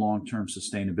 even the long-term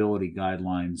sustainability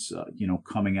guidelines,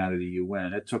 coming out of the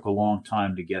UN, it took a long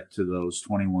time to get to those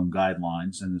 21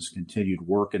 guidelines, and there's continued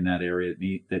work in that area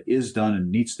that is done and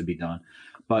needs to be done.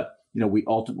 But we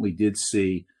ultimately did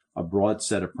see a broad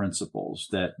set of principles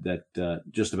that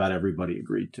just about everybody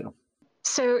agreed to.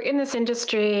 So in this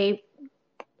industry,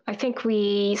 I think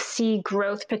we see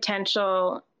growth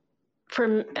potential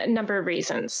for a number of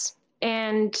reasons.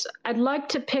 And I'd like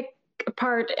to pick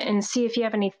apart and see if you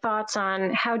have any thoughts on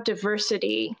how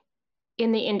diversity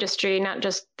in the industry, not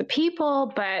just the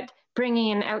people, but bringing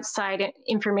in outside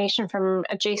information from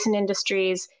adjacent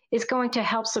industries, is going to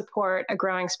help support a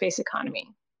growing space economy.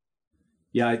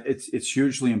 Yeah, it's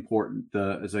hugely important.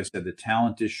 As I said, the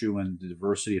talent issue and the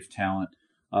diversity of talent.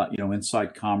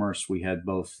 Inside Commerce, we have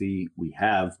both the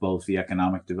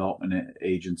Economic Development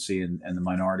Agency and the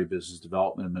Minority Business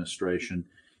Development Administration,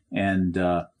 and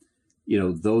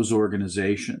those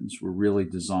organizations were really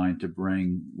designed to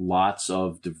bring lots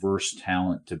of diverse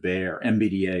talent to bear.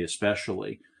 MBDA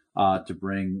especially, to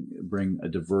bring a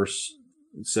diverse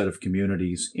set of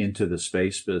communities into the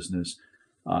space business.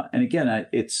 And again,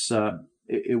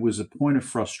 it was a point of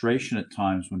frustration at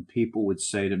times when people would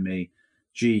say to me,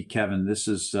 gee, Kevin, this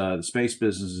is the space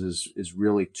business is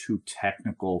really too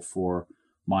technical for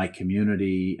my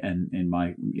community and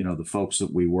my, the folks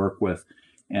that we work with.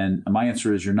 And my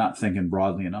answer is, you're not thinking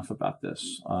broadly enough about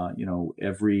this.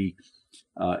 Every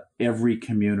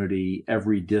community,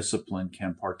 every discipline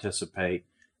can participate.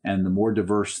 And the more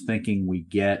diverse thinking we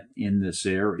get in this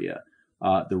area,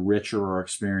 the richer our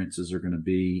experiences are going to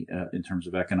be in terms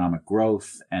of economic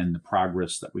growth and the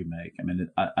progress that we make. I mean,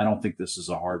 I don't think this is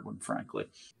a hard one, frankly.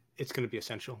 It's going to be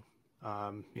essential,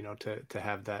 to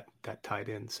have that tied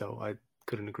in. So I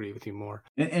couldn't agree with you more.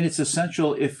 And it's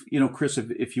essential if, Chris,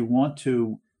 if you want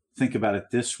to think about it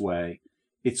this way,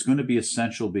 it's going to be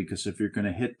essential because if you're going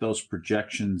to hit those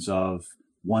projections of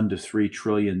 $1 to $3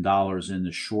 trillion in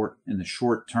the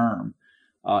short term,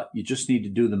 you just need to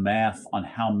do the math on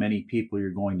how many people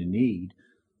you're going to need.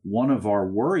 One of our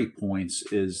worry points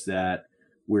is that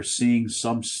we're seeing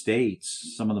some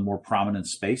states, some of the more prominent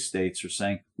space states, are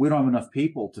saying we don't have enough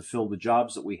people to fill the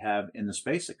jobs that we have in the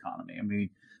space economy. I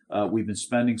mean, we've been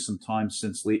spending some time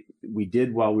since we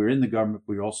did while we were in the government.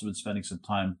 We've also been spending some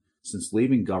time since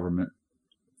leaving government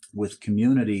with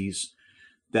communities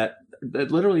that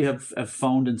literally have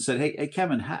phoned and said, hey,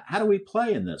 Kevin, how do we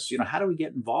play in this? How do we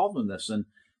get involved in this? And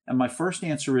And my first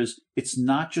answer is it's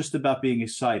not just about being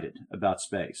excited about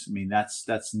space. I mean,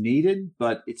 that's needed,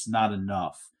 but it's not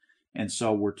enough. And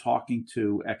so we're talking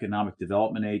to economic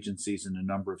development agencies in a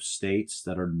number of states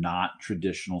that are not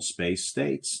traditional space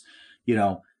states,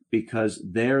 because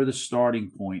they're the starting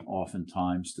point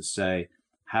oftentimes to say,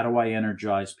 how do I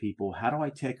energize people? How do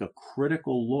I take a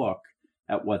critical look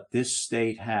at what this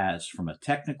state has from a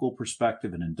technical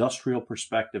perspective, an industrial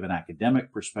perspective, an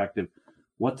academic perspective?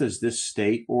 What does this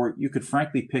state, or you could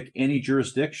frankly pick any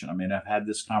jurisdiction. I mean, I've had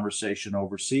this conversation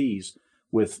overseas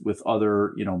with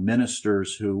other,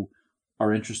 ministers who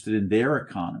are interested in their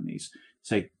economies.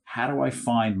 Say, how do I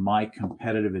find my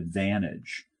competitive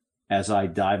advantage as I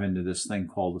dive into this thing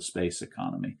called the space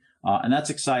economy? And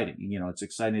that's exciting. It's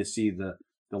exciting to see the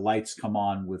lights come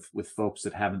on with folks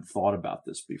that haven't thought about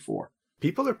this before.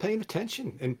 People are paying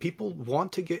attention and people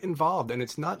want to get involved. And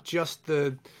it's not just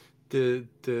the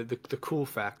cool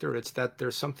factor. It's that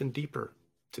there's something deeper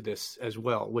to this as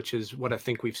well, which is what I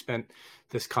think we've spent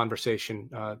this conversation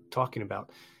talking about.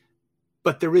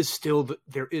 But there is still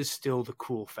the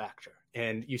cool factor.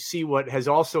 And you see what has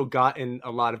also gotten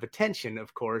a lot of attention,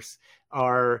 of course,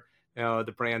 are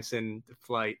the Branson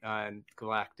flight on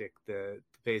Galactic, the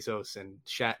Bezos and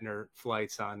Shatner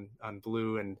flights on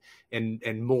Blue,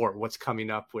 and more. What's coming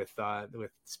up with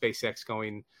SpaceX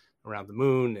going around the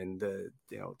moon and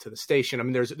to the station. I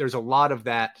mean, there's a lot of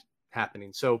that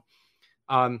happening. So,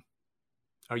 are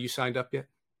you signed up yet,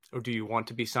 or do you want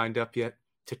to be signed up yet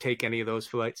to take any of those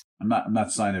flights? I'm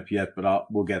not signed up yet, but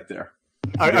we'll get there.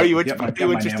 Are you get my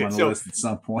name on the list at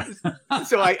some point?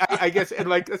 So I guess,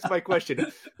 and that's my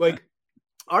question.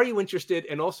 Are you interested?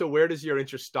 And also, where does your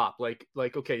interest stop?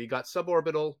 Okay, you got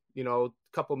suborbital, a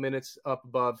couple minutes up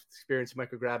above, experiencing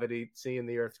microgravity, seeing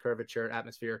the Earth's curvature,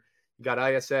 atmosphere. You got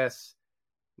ISS,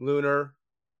 lunar,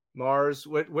 Mars.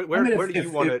 Where do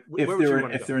you want to?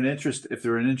 If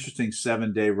they're an interesting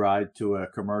 7-day ride to a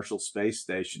commercial space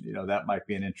station, that might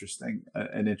be an interesting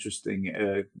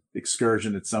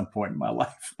excursion at some point in my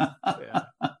life. Yeah.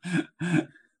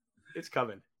 It's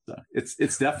coming. So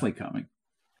it's definitely coming.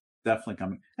 Definitely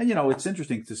coming. And, it's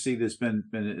interesting to see there's been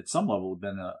at some level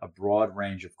a broad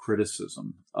range of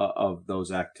criticism of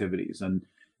those activities.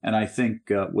 And I think,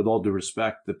 with all due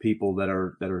respect, the people that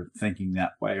are thinking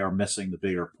that way are missing the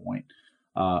bigger point,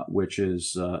 which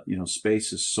is,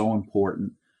 space is so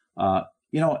important.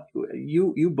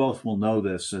 You both will know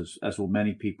this, as will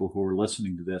many people who are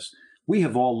listening to this. We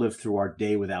have all lived through our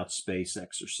day without space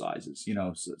exercises,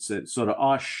 sort of,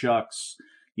 oh, shucks.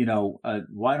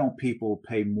 Why don't people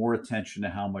pay more attention to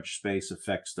how much space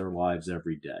affects their lives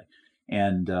every day?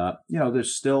 And,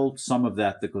 there's still some of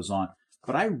that goes on.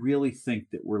 But I really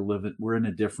think that we're in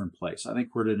a different place. I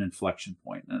think we're at an inflection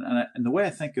point. And the way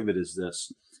I think of it is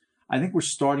this. I think we're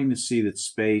starting to see that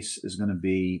space is going to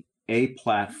be a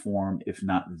platform, if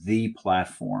not the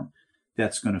platform,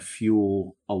 that's going to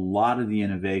fuel a lot of the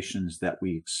innovations that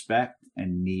we expect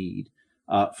and need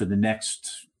for the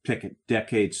next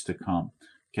decades to come.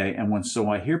 Okay. And so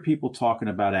I hear people talking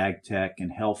about ag tech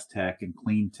and health tech and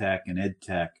clean tech and ed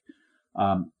tech,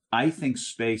 I think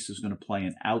space is going to play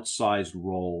an outsized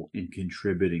role in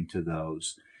contributing to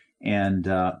those. And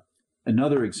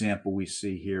another example we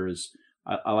see here is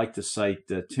I like to cite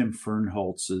Tim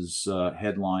Fernholz's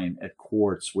headline at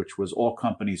Quartz, which was all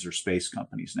companies are space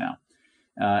companies now.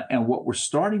 And what we're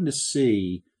starting to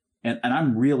see, and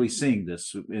I'm really seeing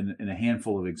this in a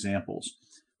handful of examples,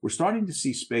 we're starting to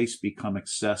see space become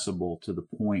accessible to the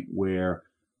point where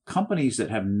companies that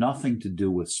have nothing to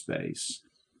do with space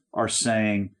are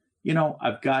saying,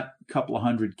 I've got a couple of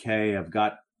 $100K, I've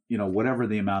got, whatever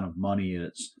the amount of money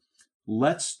is.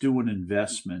 Let's do an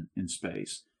investment in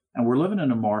space. And we're living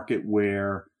in a market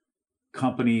where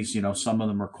companies, some of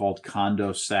them are called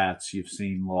Condosats. You've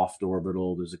seen Loft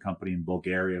Orbital. There's a company in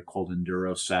Bulgaria called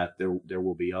Endurosat. There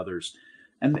will be others.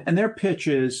 And their pitch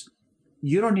is,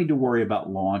 you don't need to worry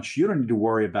about launch. You don't need to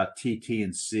worry about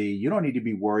TT&C. You don't need to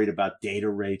be worried about data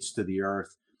rates to the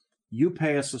Earth. You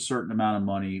pay us a certain amount of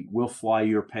money, we'll fly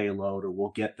your payload, or we'll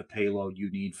get the payload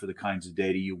you need for the kinds of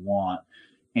data you want,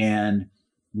 and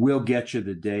we'll get you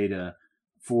the data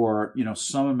for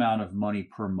some amount of money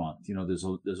per month. There's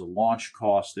a launch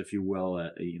cost, if you will,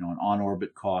 an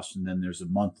on-orbit cost, and then there's a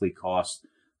monthly cost.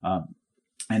 And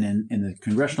in the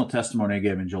congressional testimony I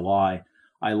gave in July,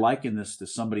 I liken this to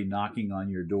somebody knocking on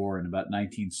your door in about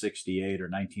 1968 or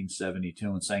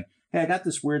 1972 and saying, "Hey, I got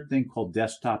this weird thing called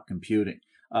desktop computing.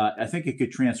 I think it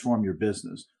could transform your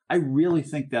business." I really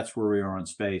think that's where we are in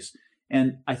space.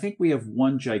 And I think we have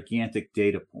one gigantic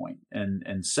data point.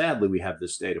 And sadly, we have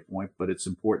this data point, but it's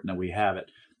important that we have it.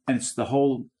 And it's the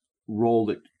whole role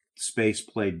that space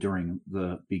played during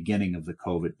the beginning of the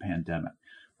COVID pandemic,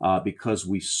 because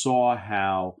we saw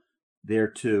how there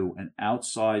too an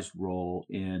outsized role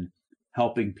in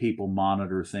helping people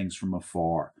monitor things from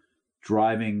afar,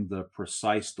 driving the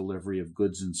precise delivery of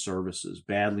goods and services,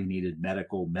 badly needed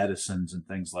medical medicines and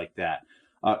things like that,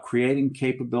 creating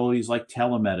capabilities like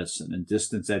telemedicine and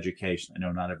distance education. I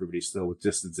know not everybody's still with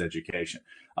distance education.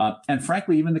 And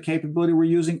frankly, even the capability we're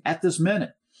using at this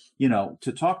minute,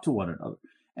 to talk to one another.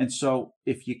 And so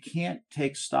if you can't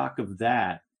take stock of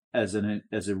that as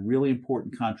a really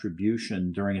important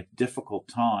contribution during a difficult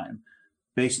time,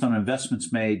 based on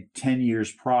investments made 10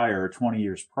 years prior or 20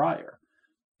 years prior,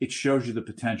 it shows you the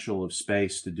potential of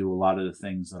space to do a lot of the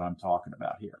things that I'm talking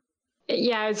about here.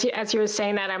 Yeah, as you were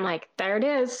saying that, I'm like, there it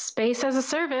is, space as a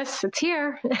service. It's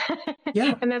here.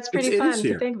 Yeah, and that's pretty fun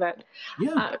to think about.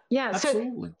 Yeah,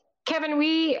 absolutely. So, Kevin,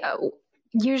 we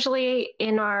usually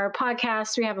in our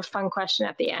podcast, we have a fun question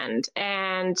at the end,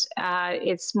 and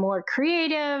it's more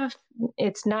creative.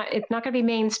 It's not going to be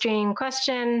mainstream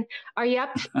question. Are you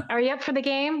up? Are you up for the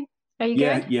game? Are you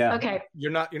good? Yeah. Okay. You're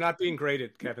not being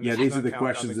graded, Kevin. Yeah, these are the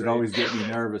questions that always get me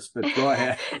nervous, but go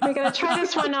ahead. We're going to try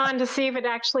this one on to see if it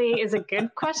actually is a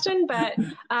good question, but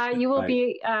you will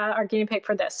be our guinea pig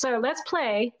for this. So let's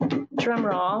play, drum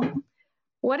roll.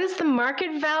 What is the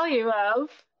market value of,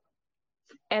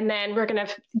 and then we're going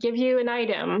to give you an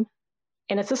item,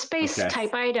 and it's a space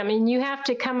type item, and you have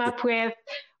to come up with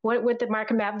what would the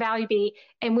market value be,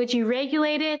 and would you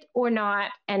regulate it or not?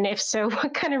 And if so,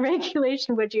 what kind of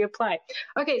regulation would you apply?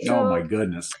 Okay, so oh my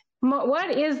goodness,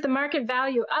 what is the market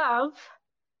value of?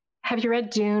 Have you read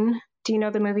Dune? Do you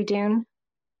know the movie Dune?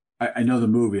 I know the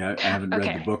movie. I haven't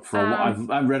read the book for a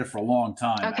long. I've read it for a long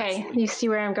time. Okay, actually. You see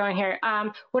where I'm going here.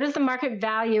 What is the market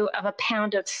value of a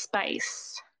pound of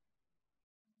spice?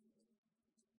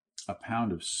 A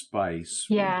pound of spice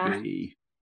would be,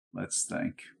 let's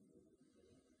think.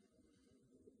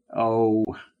 Oh,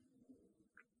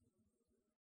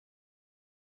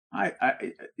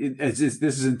 this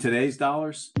is in today's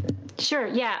dollars? Sure,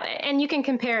 yeah. And you can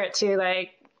compare it to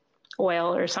like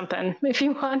oil or something if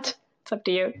you want. It's up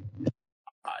to you.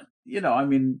 I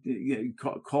mean,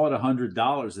 call it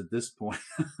 $100 at this point.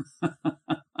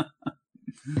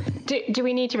 Do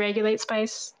we need to regulate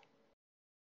spice?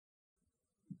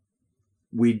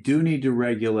 We do need to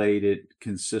regulate it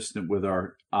consistent with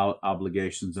our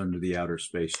obligations under the Outer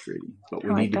Space Treaty, but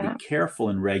we need to be careful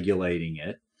in regulating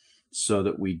it so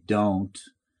that we don't,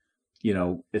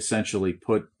 essentially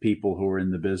put people who are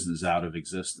in the business out of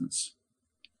existence.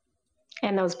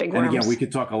 And those big worms. And again, we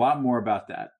could talk a lot more about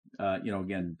that.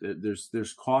 Again,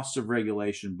 there's costs of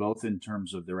regulation, both in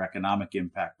terms of their economic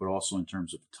impact, but also in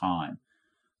terms of time,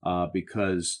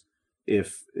 because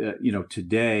if,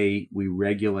 today we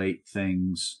regulate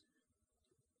things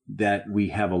that we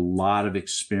have a lot of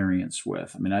experience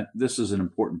with. I mean, this is an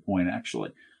important point,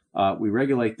 actually. We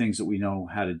regulate things that we know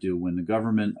how to do. When the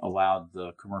government allowed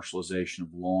the commercialization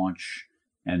of launch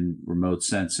and remote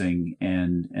sensing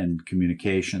and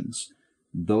communications,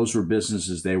 those were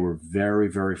businesses they were very,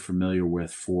 very familiar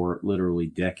with for literally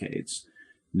decades.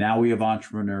 Now we have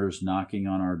entrepreneurs knocking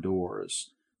on our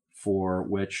doors for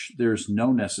which there's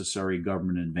no necessary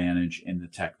government advantage in the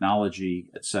technology,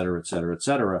 et cetera, et cetera, et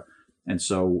cetera. And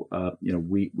so,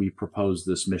 we propose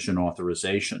this mission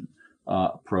authorization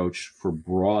approach for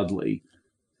broadly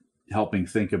helping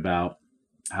think about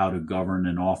how to govern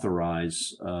and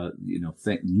authorize,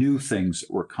 new things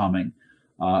that were coming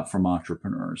from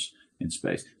entrepreneurs in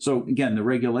space. So again, the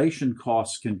regulation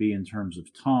costs can be in terms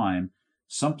of time.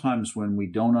 Sometimes when we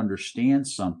don't understand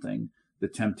something, the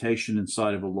temptation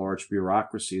inside of a large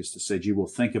bureaucracy is to say, gee, we'll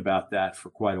think about that for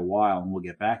quite a while and we'll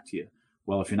get back to you.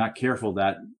 Well, if you're not careful,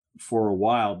 that for a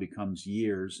while becomes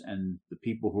years, and the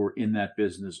people who are in that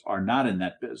business are not in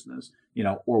that business,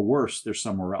 or worse, they're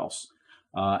somewhere else.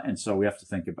 And so we have to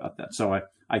think about that. So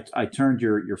I turned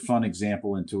your fun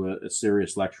example into a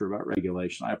serious lecture about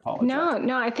regulation. I apologize.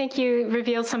 No, I think you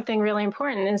revealed something really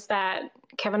important, is that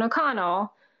Kevin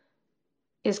O'Connell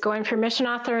is going for mission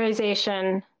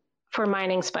authorization for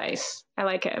mining spice. I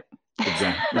like it.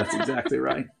 Exactly. That's exactly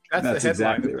right. That's the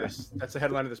headline of this. That's the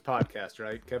headline of this podcast,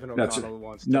 right? Kevin O'Connell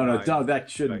wants to. No, that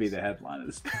shouldn't be the headline of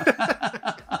this.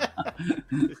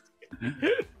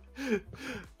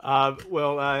 I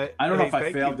don't know if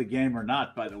I failed the game or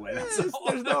not. By the way,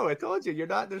 there's no. I told you, you're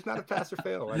not. There's not a pass or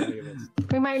fail on any of this.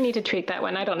 We might need to tweak that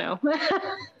one. I don't know.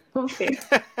 We'll see.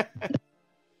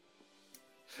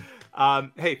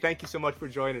 Hey, thank you so much for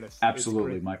joining us.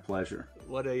 Absolutely, my pleasure.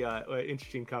 What a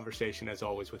interesting conversation as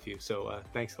always with you. So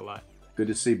thanks a lot. Good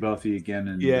to see both of you again,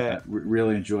 and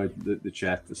really enjoyed the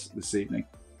chat this evening.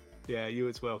 Yeah, you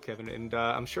as well, Kevin. And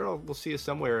I'm sure we'll see you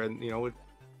somewhere, and with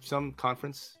some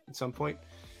conference at some point.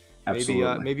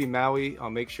 Absolutely. Maybe Maui. I'll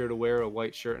make sure to wear a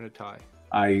white shirt and a tie.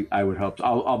 I would hope so.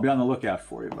 I'll be on the lookout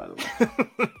for you, by the way.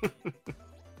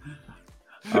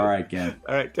 All right, Ken.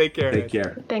 All right, take care. Take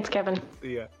care. Thanks, Kevin.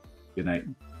 See ya. Good night.